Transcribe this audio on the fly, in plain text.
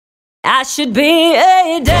I should be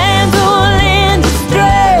a damsel in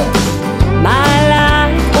distress, my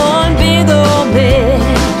life one big old mess.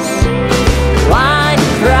 Whine,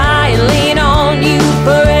 cry, and lean on you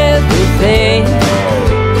for everything.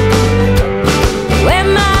 Wear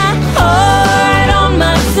my heart on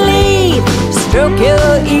my sleeve, stroke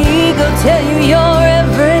your ego, tell you you're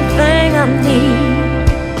everything I need.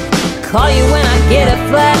 Call you when I get a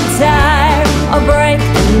flat tire or break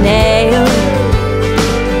a nail.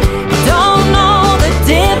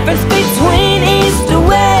 Between east to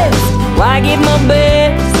west, why give my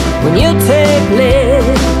best when you take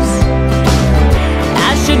less?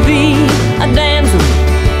 I should be a damsel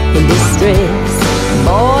in distress.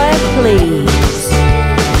 Boy, please.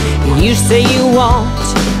 You say you want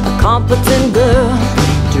a competent girl,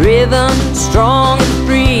 driven, strong, and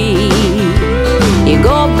free. You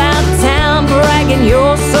go about town bragging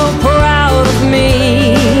you're so proud of me.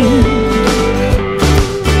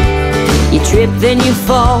 You trip, then you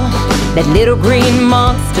fall. That little green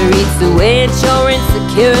monster eats away at your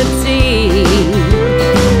insecurity.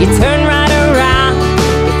 You turn right around,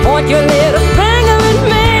 you point your little finger at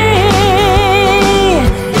me.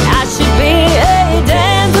 I should be a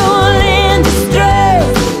damsel in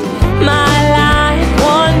distress, my life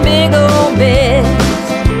one big old mess.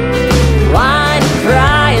 Whine,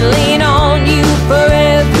 cry, and lean on you for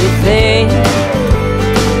everything.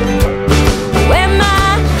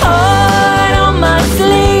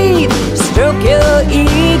 Stroke your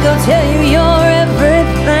ego, tell you you're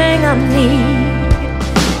everything I need.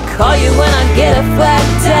 Call you when I get a flat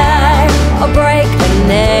tire or break a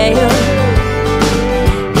nail.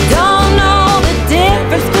 Don't know the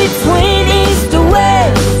difference between east to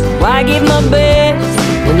west, why give my best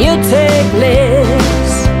when you take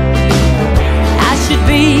less? I should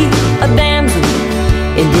be a damsel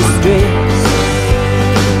in distress.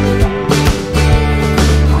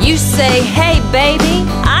 You say, hey baby,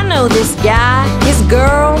 I know this guy, his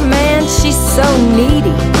girl, man, she's so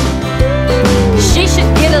needy. She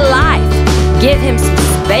should get a life, give him some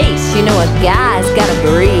space. You know a guy's gotta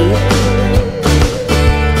breathe.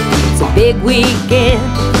 It's a big weekend,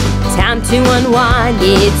 time to unwind.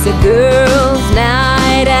 It's a girl's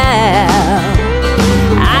night out.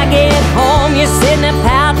 I get home, you're sitting there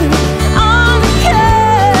pouting on the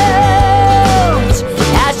couch.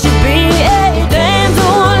 I should be a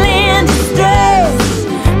damsel in distress,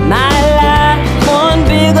 my life one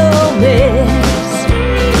big old mess.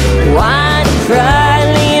 Whine, cry,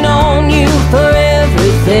 lean on you for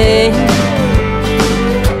everything.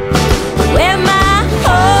 Wear my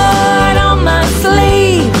heart on my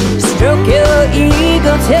sleeve, stroke your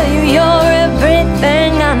ego, tell you you're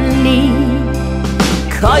everything I need.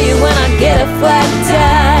 Call you when I get a flat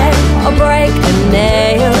tire or break a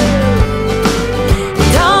nail.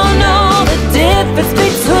 Don't know the difference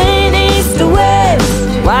between east to west,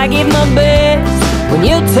 why give my best when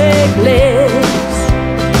you take less?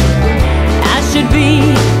 I should be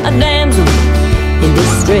a damsel in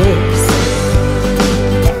distress.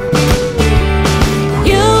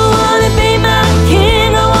 You wanna be my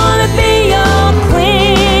king, I wanna be your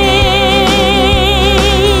queen.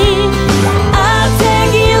 I'll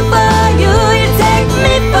take you for you, you take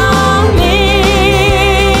me for me.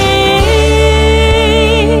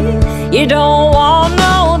 You don't want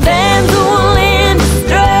no damsel in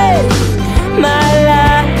distress, my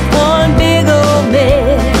life one big old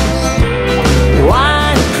mess.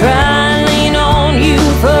 Whine, cry, lean on you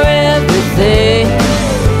for everything.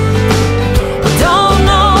 Don't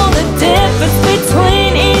know the difference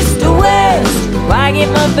between east to west, why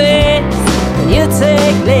give my best when you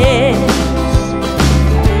take less?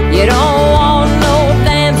 You don't want no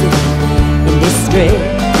damsel in distress.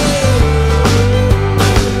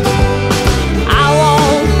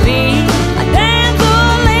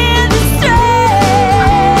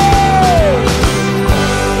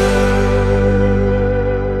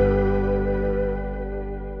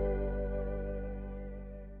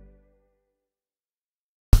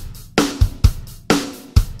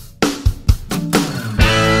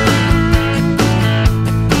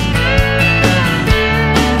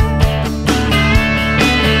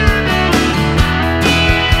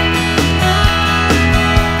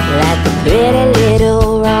 Pretty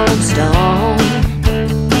little rolling stone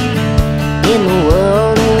in the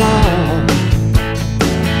world alone,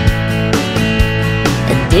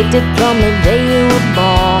 addicted from the day you were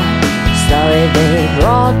born. Sorry they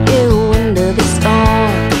brought you into the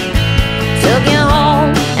storm. Took you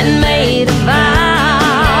home and made a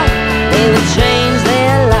vow they would change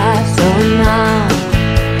their life somehow,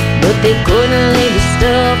 but they couldn't leave the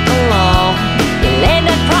stuff alone. You laid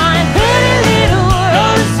that crying pretty little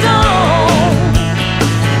rolling stone,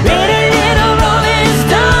 ready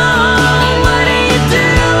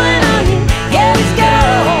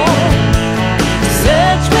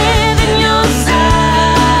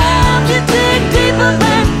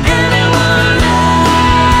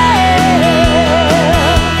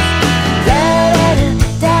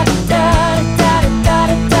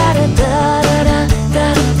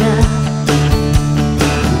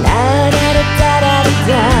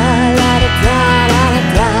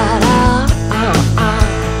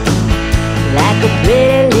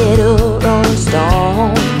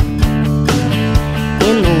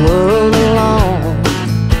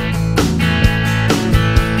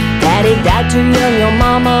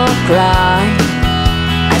cry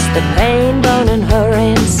as the pain burning her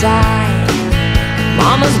inside.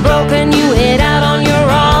 Mama's broken, you head out on your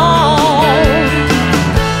own.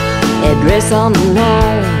 Address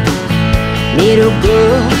unknown, little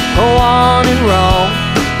girl, go on and roll.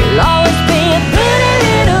 You'll always be a pretty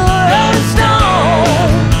little rolling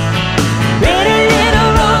stone. Pretty little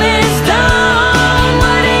rolling stone.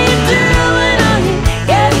 What do you do when all you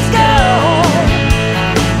get is gold?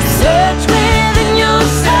 Search within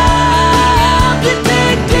yourself. You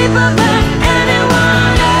dig deeper than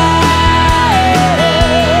anyone else.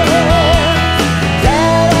 Da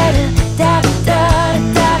da da da da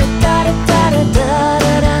da da da da da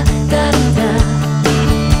da da.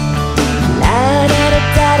 La da da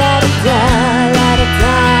da da da la da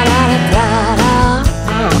da da da da.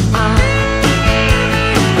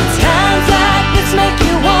 Times like this make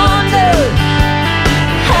you wonder,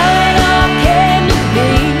 how it all came to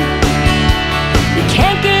be. You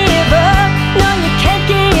can't give up, no you can't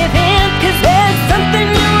give in, 'cause there's something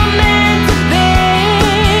you were meant to be.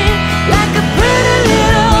 Like a pretty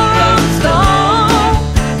little rolling stone,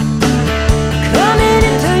 coming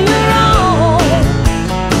into your own.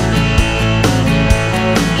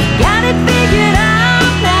 Got it figured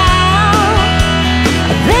out now,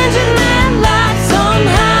 avenging that life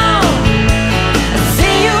somehow. I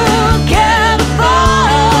see you get a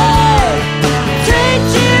boy, treat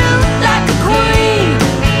you like a queen.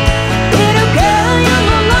 Little girl, you're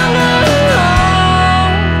no longer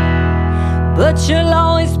alone, but you'll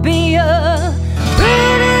always be a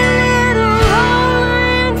pretty little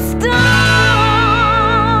rolling stone.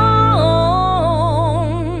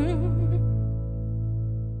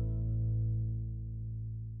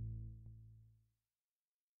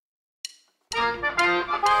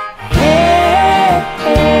 Hey,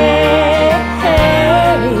 hey,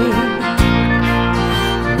 hey.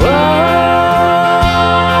 Whoa,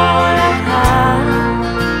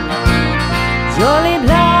 Jolie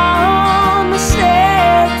blonde,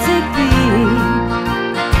 sexy bee.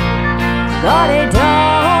 Thought a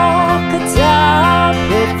dog could talk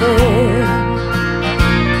with her.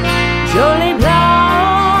 Jolie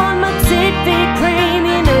blonde, my teeth be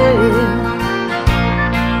creaming her.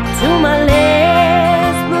 To my left,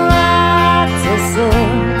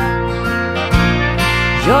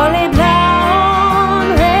 Jolie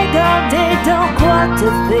blonde, regardez donc quoi te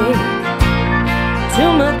fait. Tu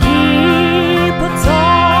me quittes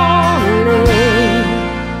tant le.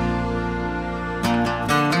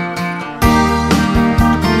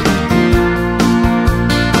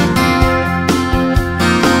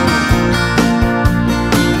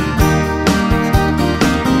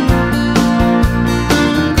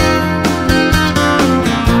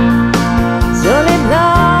 Jolie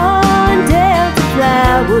blonde, Delta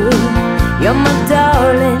flower, you're my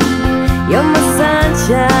darling, you're my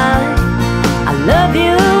sunshine. I love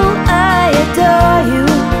you, I adore you,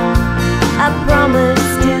 I promise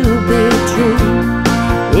to be true.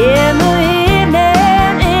 In the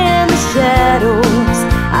evening, in the shadows,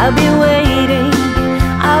 I'll be waiting,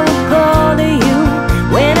 I will call to you.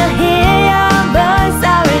 When I hear your voice,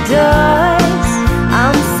 I rejoice.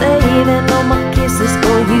 I'm saving all my kisses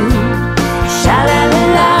for you.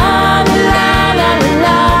 Sha-la-la-la,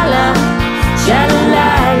 la-la-la-la-la,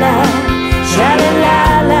 sha-la-la-la,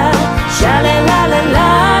 sha-la-la-la,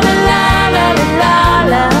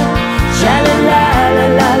 sha-la-la-la-la-la-la-la-la,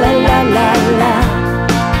 sha-la-la-la-la-la-la-la.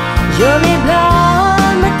 Jolie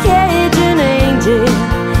blonde, my Cajun angel,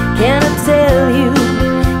 can I tell you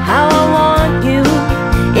how I want you?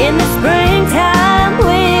 In the springtime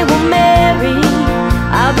we will marry,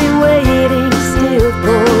 I'll be waiting still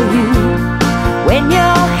for you. When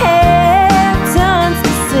your hair turns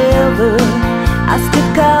to silver, I still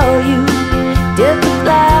call you Delta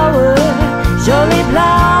flower. Jolie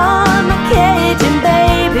blonde, my Cajun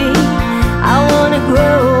baby, I wanna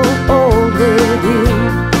grow old with you.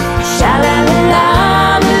 Sha-la-la-la,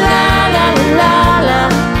 la-la-la-la-la,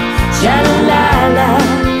 sha-la-la-la,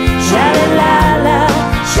 sha-la-la-la,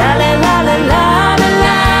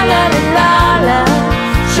 sha-la-la-la-la-la-la-la-la,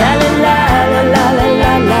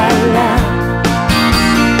 sha-la-la-la-la-la-la-la.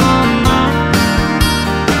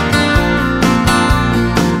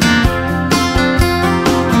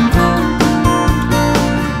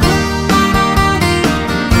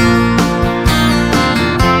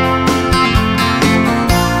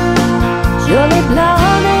 Jolie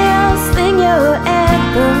blonde, I'll sing your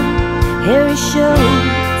anthem. Harry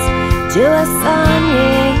Schultz, to a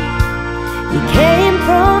Sonia. You came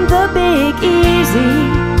from the Big Easy.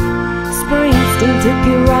 Springsteen took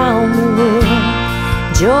you round the world.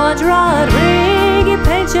 George Rodriguez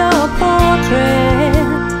paint your portrait.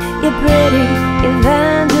 You're pretty,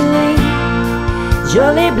 Evangeline.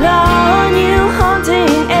 Jolie blonde, you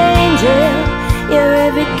haunting angel, you're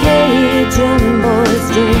every cage young boy's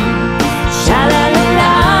dream.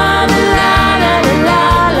 Sha-la-la-la,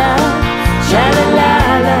 la-la-la-la-la,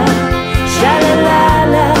 sha-la-la-la,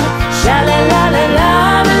 sha-la-la-la,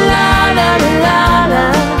 sha-la-la-la-la-la-la-la-la,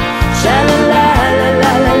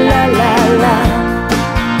 sha-la-la-la-la-la-la-la.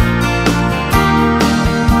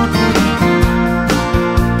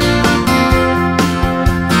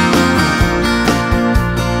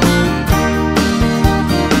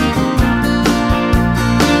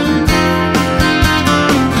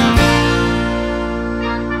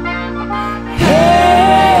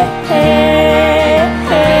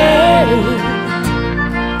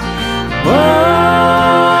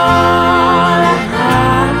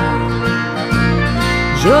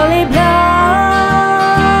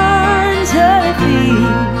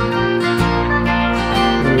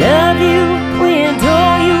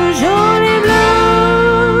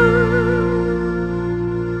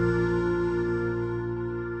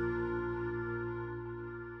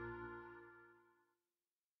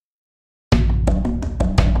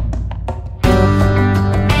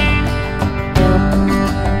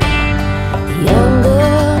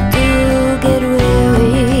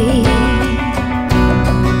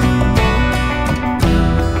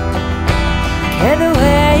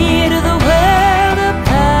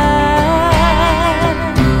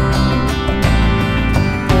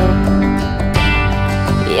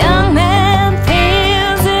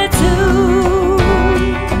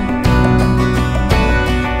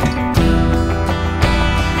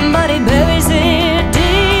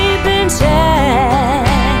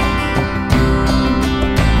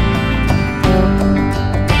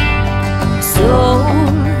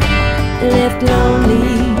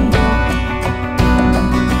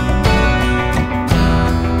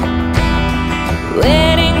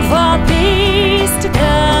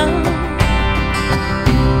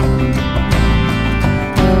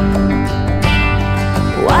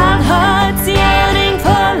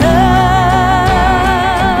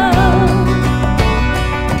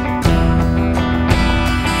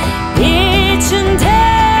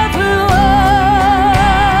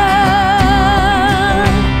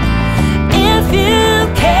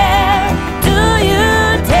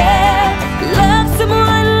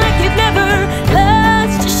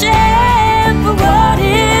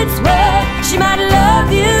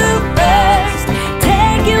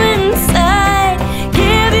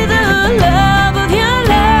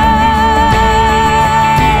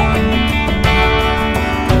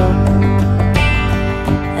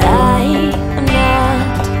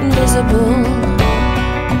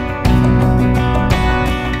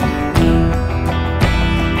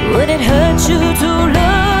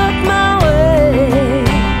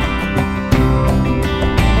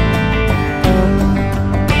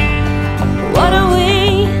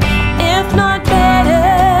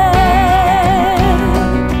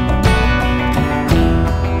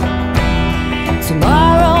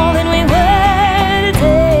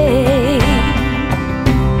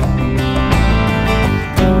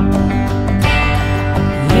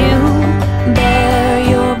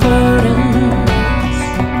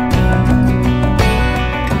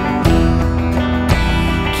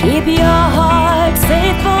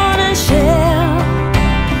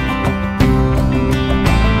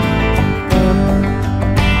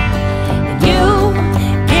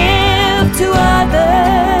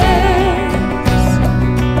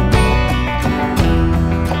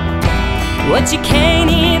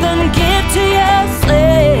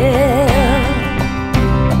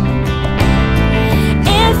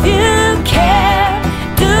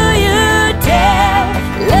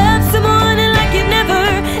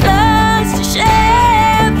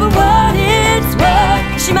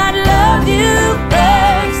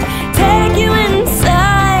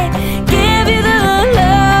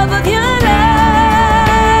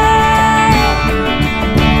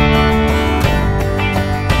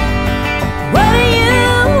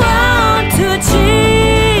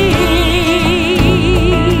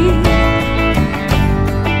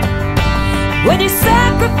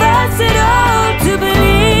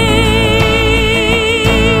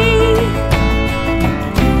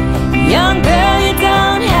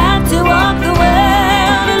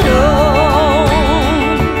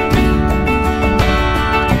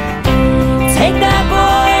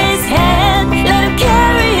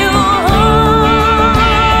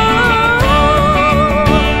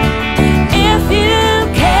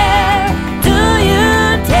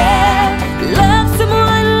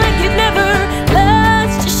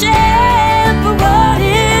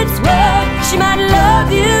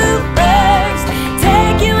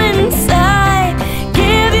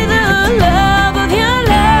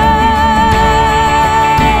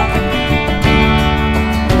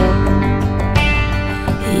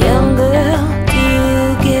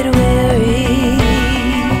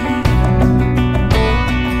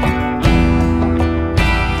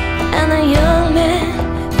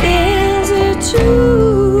 true.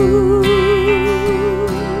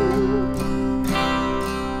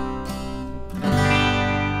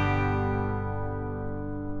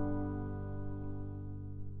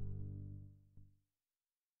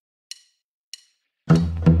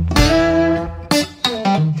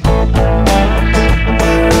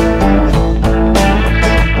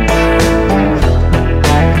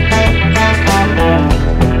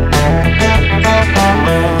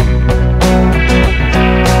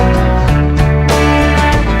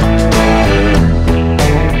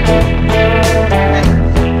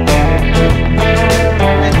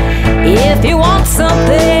 If you want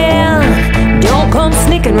something, don't come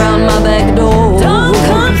sneaking round my back door. Don't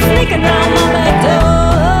come sneaking round my back door.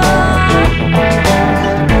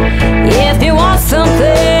 If you want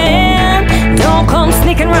something, don't come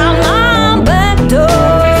sneaking round my back door.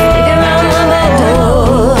 Sneaking round my back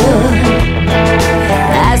door.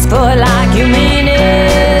 Ask for it like you mean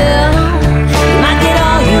it. You might get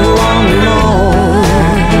all you want and more.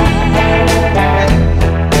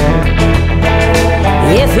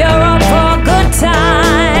 If you're up for a good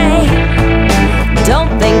time,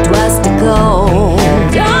 don't think twice to go.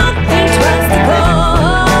 Don't think twice to go.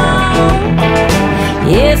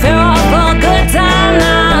 If you're up for a good time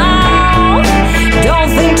now, don't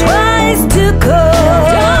think twice to go.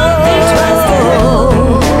 Don't think twice to go.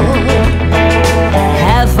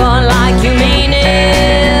 Have fun like you mean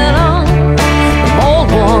it. The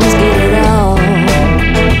bold ones get it all.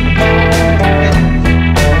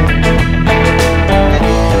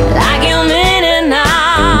 Like you mean it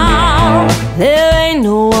now. There ain't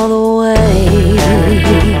no other way.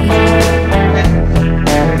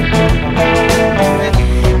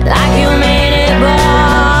 Like you mean it,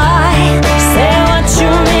 boy. Say what you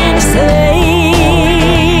mean to say.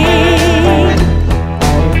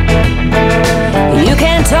 You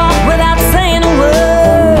can't talk without saying a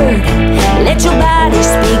word. Let your body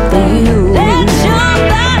speak for you. Let your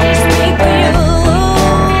body speak for you.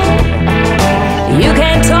 You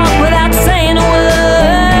can't talk without saying a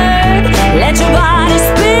word. Let your body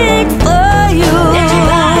speak for you. Let your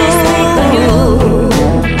body speak for you.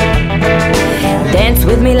 Dance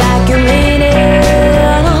with me like you mean it.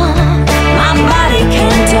 My body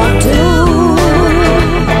can talk too.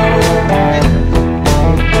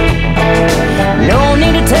 No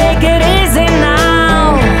need to take it easy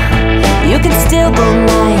now. You can still go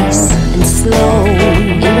nice and slow.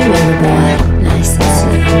 And remember, boy, nice and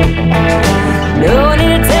slow. No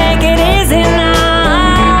need to take it easy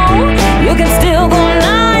now. You can still go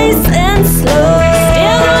nice and slow.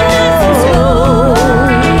 Still go nice and slow.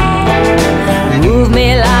 Move me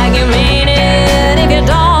like you mean it. If you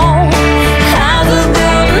don't, how's it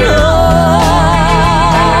gonna know?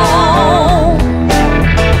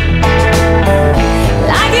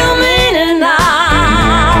 Like you mean it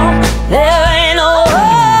now. There ain't no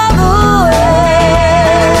other way.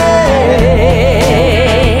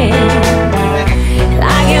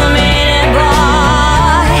 Like you mean it,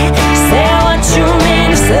 boy. Say what you mean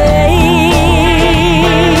to say.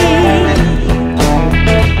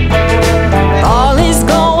 All is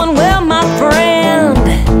going well, my friend,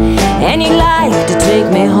 and you like to take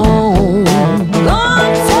me home.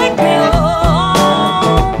 Gonna take me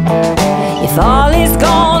home. If all is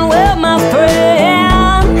going well, my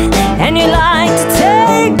friend, and you like to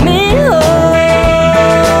take me home.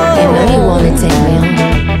 You know you wanna take me home.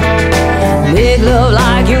 Make love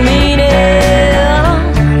like you mean it.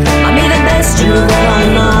 I'll be the best you've ever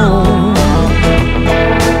known.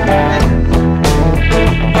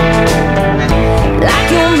 Like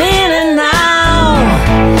you mean it now.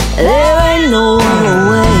 There ain't no other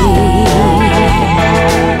way.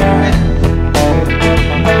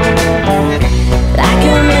 Like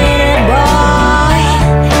you mean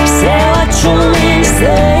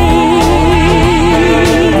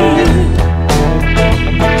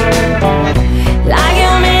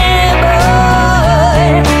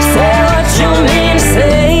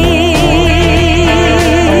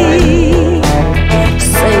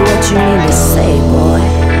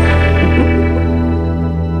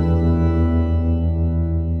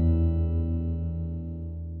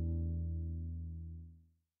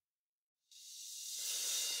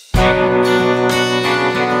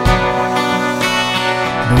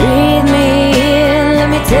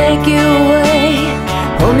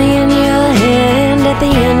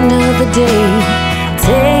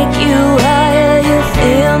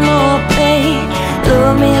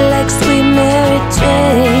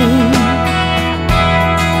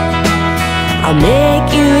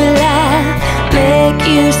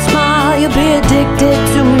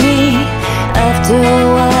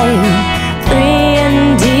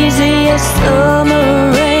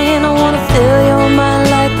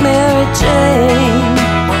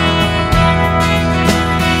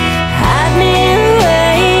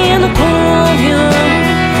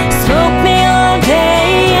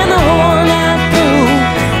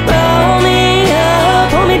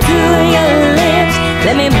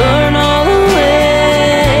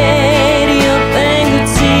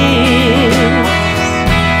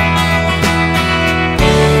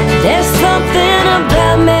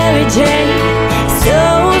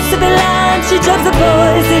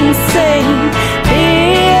insane. Be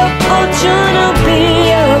a fortune or be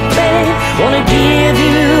a pain. Wanna give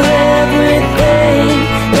you everything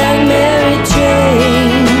like Mary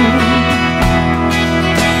Jane.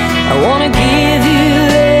 I wanna give you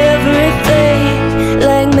everything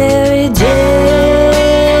like Mary Jane.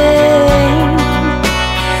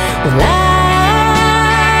 Well,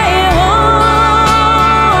 I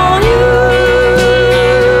want you.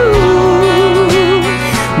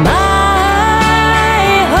 My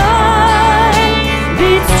heart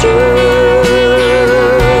beats true.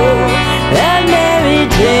 That Mary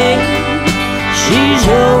Jane, she's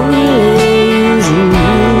only you.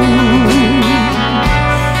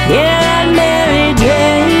 Yeah, that Mary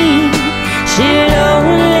Jane, she'll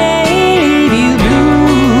only leave you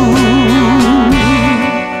blue.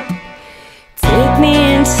 Take me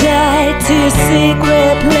inside to your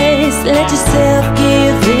secret place. Let yourself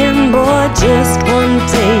give in, boy, just one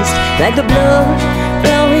taste. Like the blood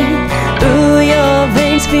flowing through your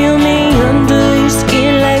veins. Feel me under your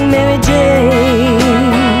skin like Mary Jane.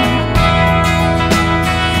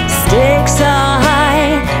 Stakes are high,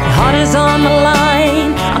 your heart is on the line.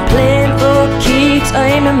 I'm playing for keeps, I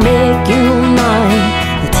aim to make you mine.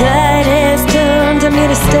 The tide has turned, I'm here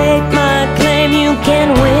to stake my claim. You can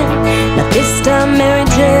win, not this time, Mary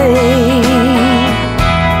Jane.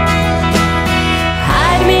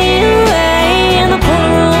 Hide me away in the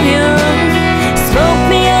corner of your room. Smoke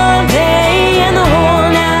me all day and the whole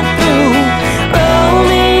night through. Roll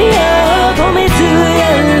me up, hold me to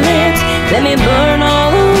your lips. Let me burn all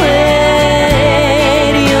the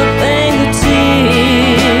way to your fingertips.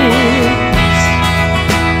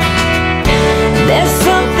 There's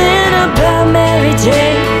something about Mary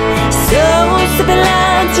Jane, so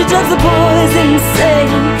civilized, she drugs the poison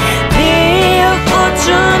insane. Be a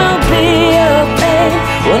fortune or be a pain.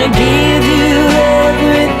 Wanna give you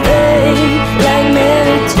everything like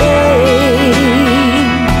Mary Jane.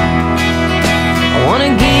 I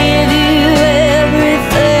wanna give you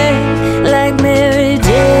everything like Mary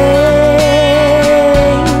Jane.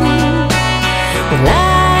 Well,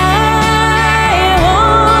 I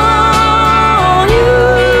want you.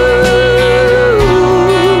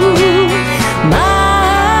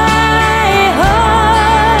 My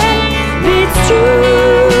heart beats true.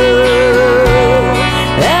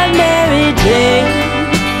 That Mary Jane,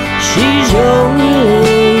 she's only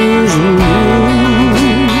you.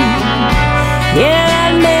 Yeah,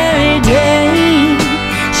 that Mary Jane,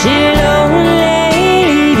 she'll only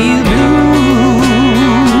leave you blue.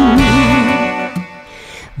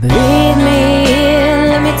 Breathe me in,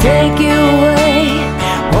 let me take you away.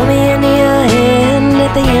 Hold me in your hand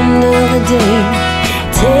at the end of the day.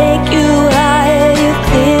 Take you higher, you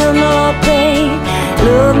feel no pain.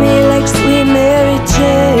 Love me like sweet Mary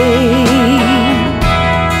Jane.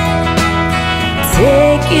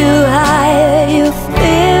 Take you higher, you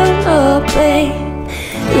feel no pain.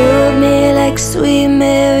 Love me like sweet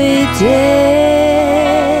Mary Jane.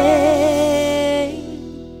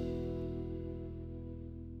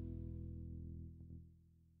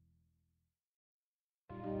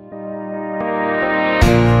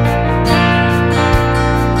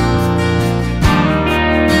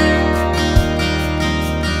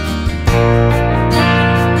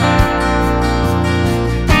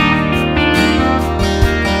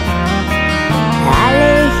 I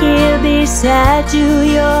lay here beside you,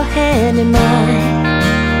 your hand in mine.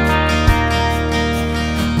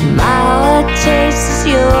 My heart chases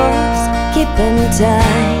yours, keeping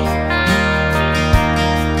tight.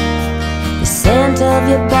 The scent of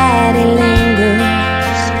your body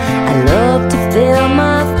lingers. I love to feel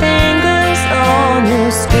my fingers on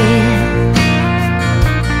your skin.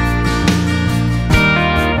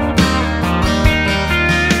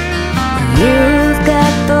 You've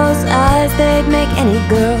got those eyes, they'd make any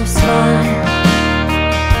girl smile.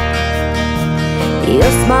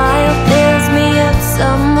 Your smile fills me up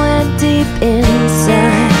somewhere deep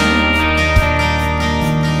inside.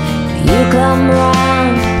 You come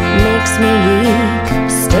round, makes me weak,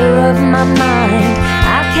 stir up my mind,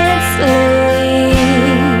 I can't sleep.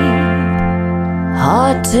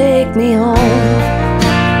 Heart, take me home.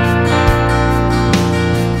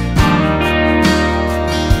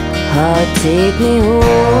 Heart, take me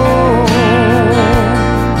home.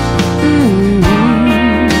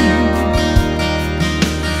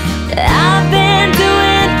 I've been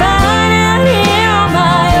doing fine out here on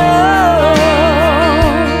my own.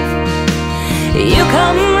 You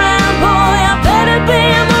come round, boy, I better be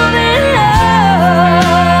moving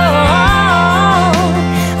along.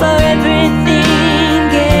 For everything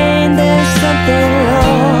gained, there's something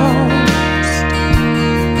lost.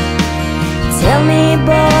 Tell me,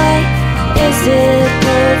 boy, is it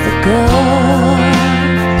worth the cost?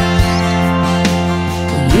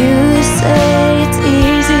 You say it's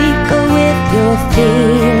easy, go with your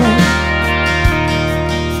feelings,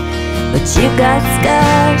 but you got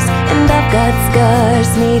scars and I've got scars,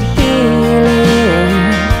 need healing.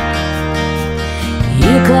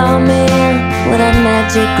 You come in with a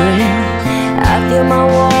magic grin, I feel my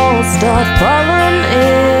walls start falling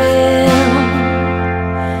in.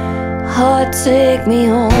 Heart, take me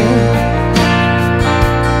home.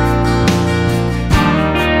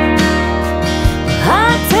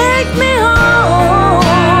 Heart, take me home,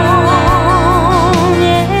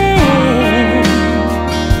 yeah.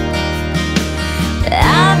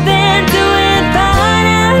 I've been doing fine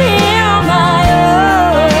out here on my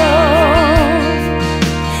own.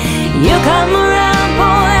 You come around,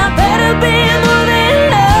 boy, I better be moving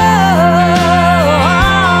on.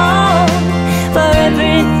 For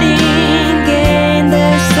everything gained,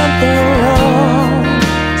 there's something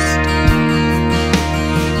lost.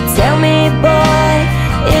 Tell me, boy,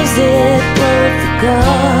 is it worth the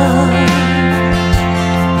cost?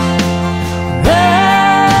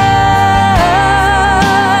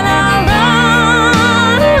 Run, I'll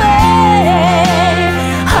run away.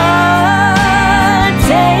 Heart,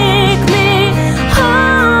 take me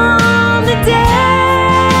home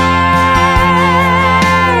today.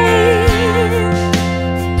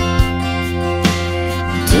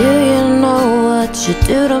 Do you know what you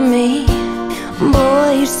do to me? Boy,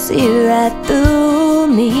 you see right through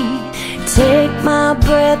me. Take my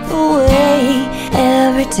breath away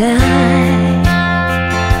every time.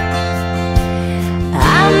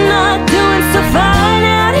 I'm not doing so fine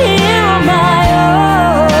out here on my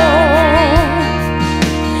own.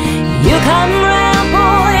 You come round,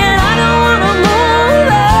 boy, and I don't wanna move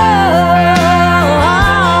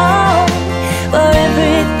on. For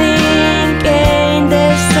everything gained,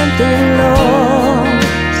 there's something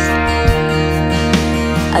lost.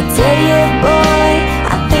 I tell you, boy,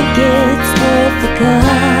 I think it's worth the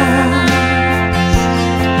cost.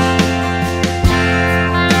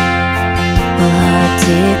 Well, heart,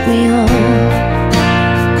 take me home.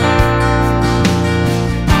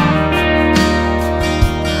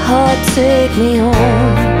 Heart, take me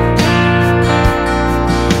home.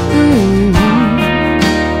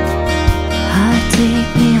 Heart, take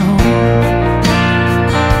me home.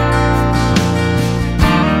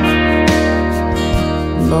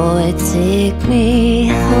 Boy, take me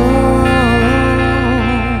home.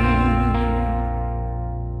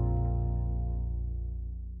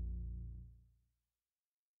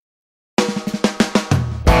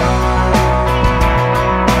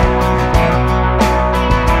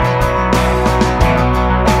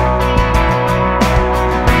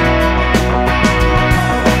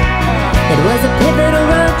 It was a pivotal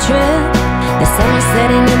road trip, the sun was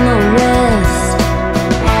setting in the west.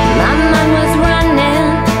 My mind was running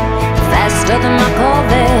faster than my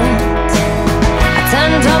Corvette. I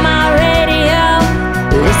turned on my radio,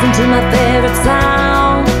 listened to my favorite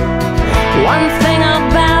sound. One thing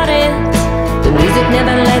about it, the music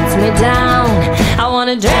never lets me down. I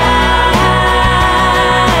wanna drive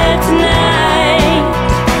tonight,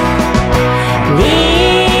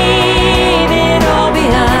 leave it all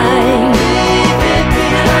behind.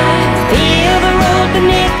 Feel the road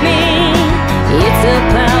beneath me, it's a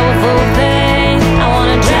powerful thing. I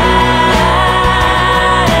wanna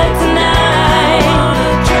drive tonight,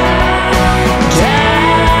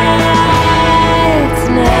 drive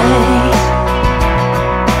tonight.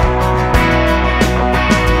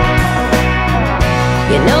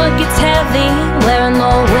 You know it gets heavy, wearing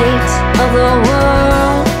the weight of the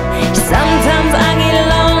world. Sometimes I get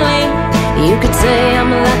lonely, you could say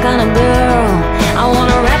I'm that kind of girl. I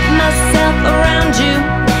wanna wrap myself around you,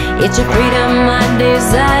 it's your freedom I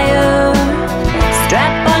desire.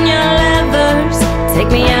 Strap on your levers, take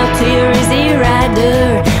me out to your easy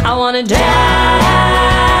rider. I wanna drive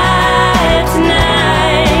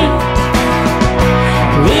tonight,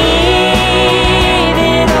 leave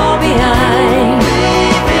it all behind.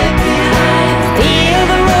 Feel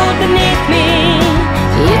the road beneath me,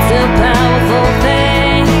 it's a powerful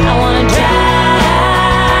thing. I wanna drive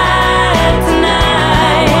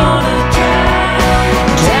tonight,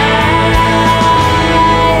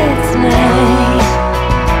 drive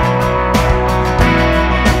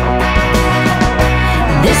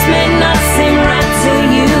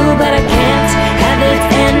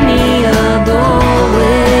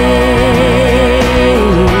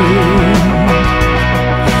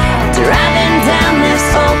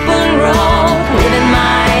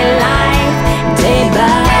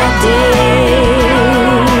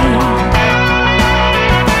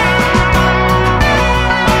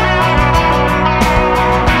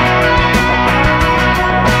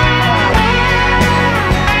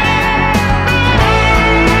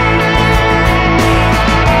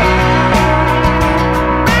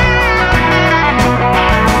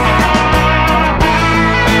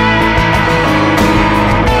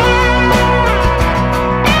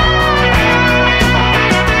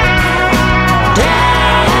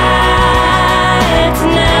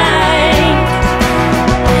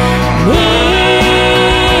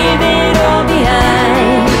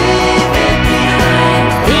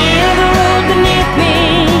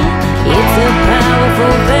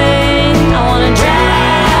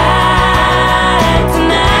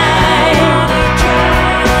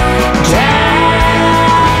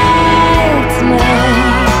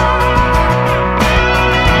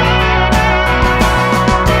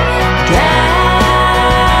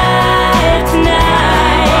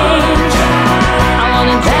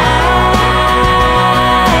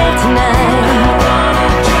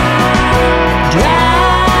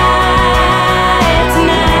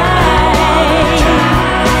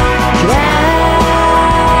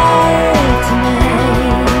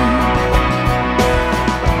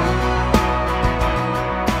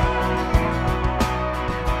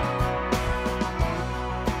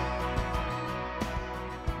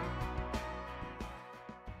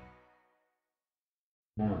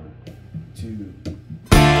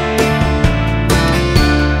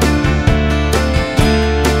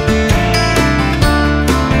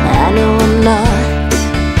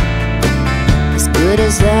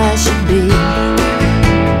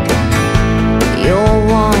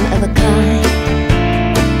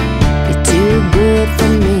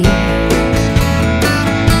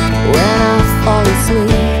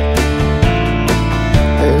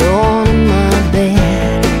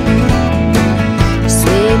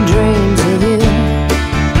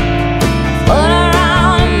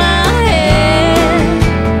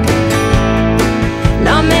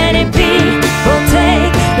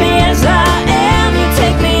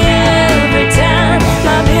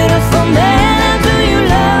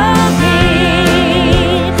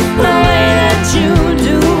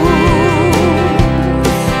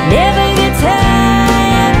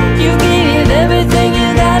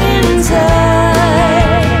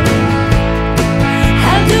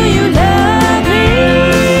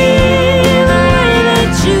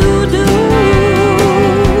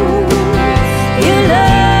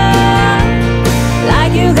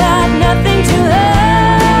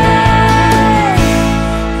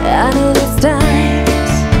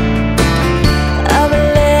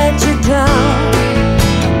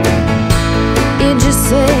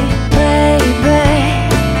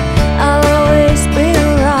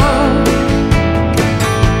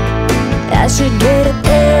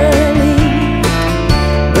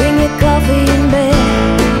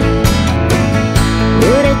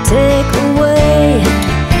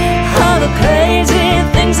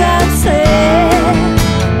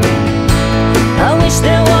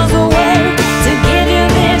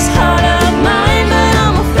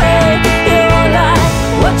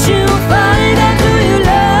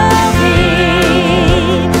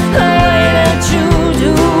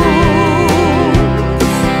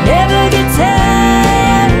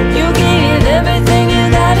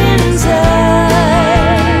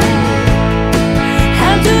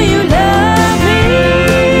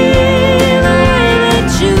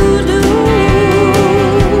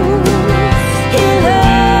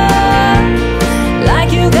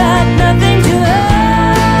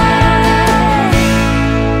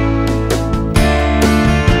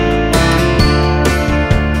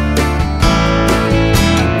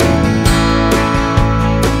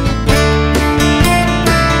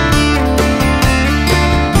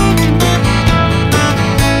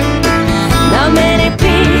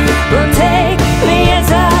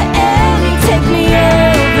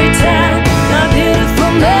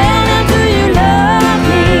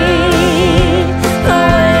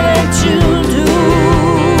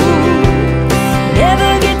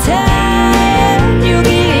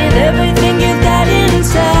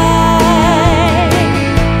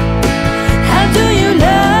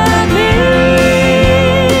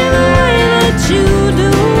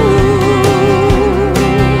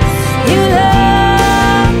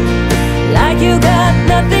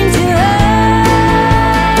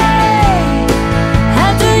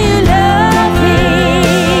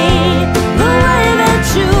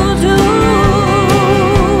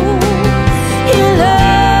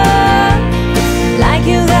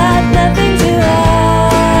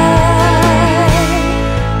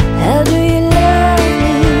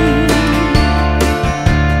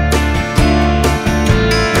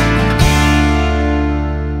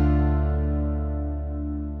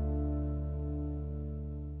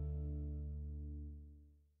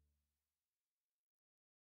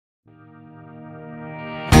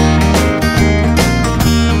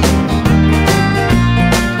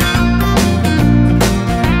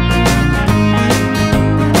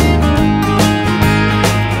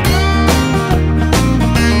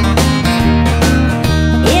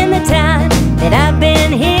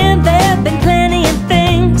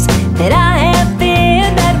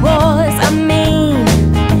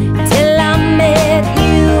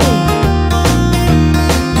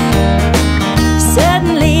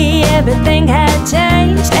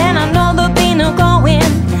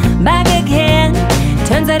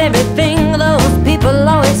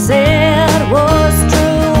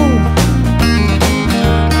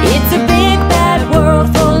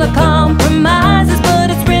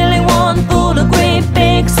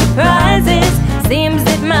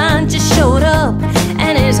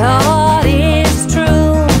taught is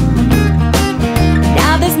true.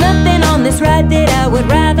 Now there's nothing on this ride that I would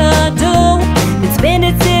rather do than spend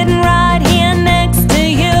it sitting right here next to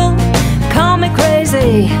you. Call me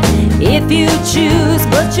crazy if you choose,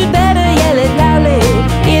 but you better yell it loudly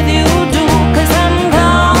if you do, 'cause I'm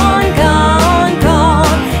gone, gone, gone,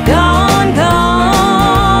 gone, gone,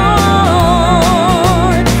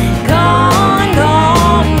 gone,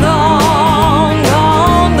 gone, gone,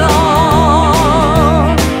 gone,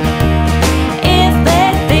 gone. If they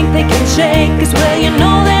think they can shake us, well, you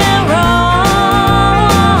know they're wrong.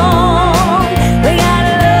 We got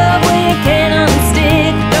a love we can't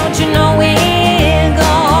unstick, don't you know we're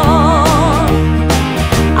gone.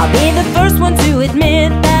 I'll be the first one to admit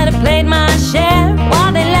that I played my share.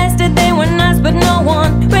 While they lasted, they were nice, but no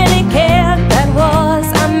one really cared. That was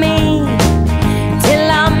me till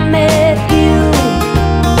I met you.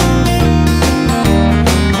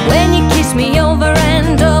 When you kiss me over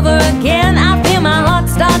and over again, I feel my heart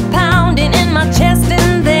start pounding in my chest,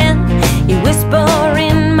 and then you whisper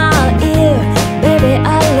in my ear, baby,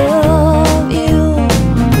 I love you.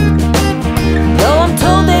 Though I'm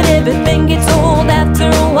told that everything gets old after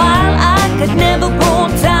a while, I could never grow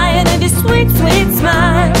tired of your sweet, sweet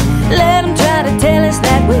smile. Let them try to tell us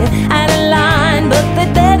that we're out of line, but they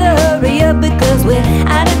better hurry up because we're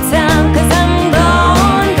out of time. 'Cause I'm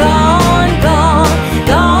gone, gone, gone,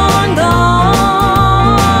 gone, gone,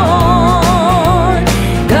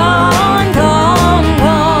 gone, gone,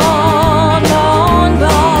 gone, gone,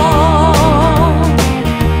 gone.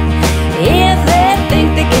 If they think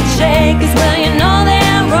they can shake us, well, you know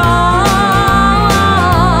they're wrong.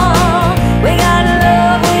 We got a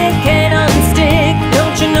love we can't unstick,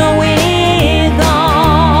 don't you know we're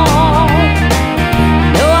gone.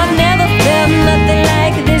 No, I've never felt nothing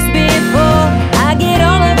like this before. I get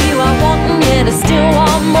all of you I want, and yet I still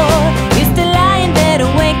want more. Used to lie in bed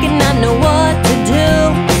awake and not know what to do.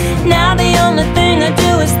 Now the only thing I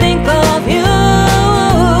do is think of you.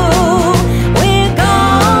 We're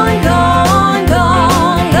gone, gone,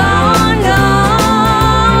 gone, gone, gone,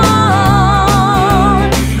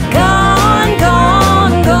 gone,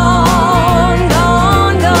 gone, gone,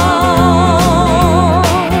 gone, gone.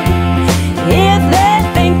 If they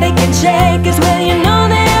think they can shake us, well, you know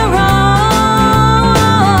they're wrong.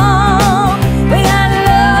 We got a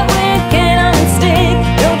love we can't unstick,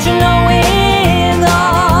 don't you know we're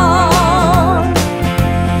gone.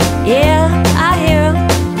 Yeah, I hear 'em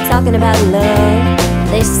talking about love.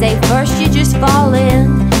 They say first you just fall in,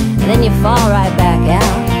 and then you fall right back out.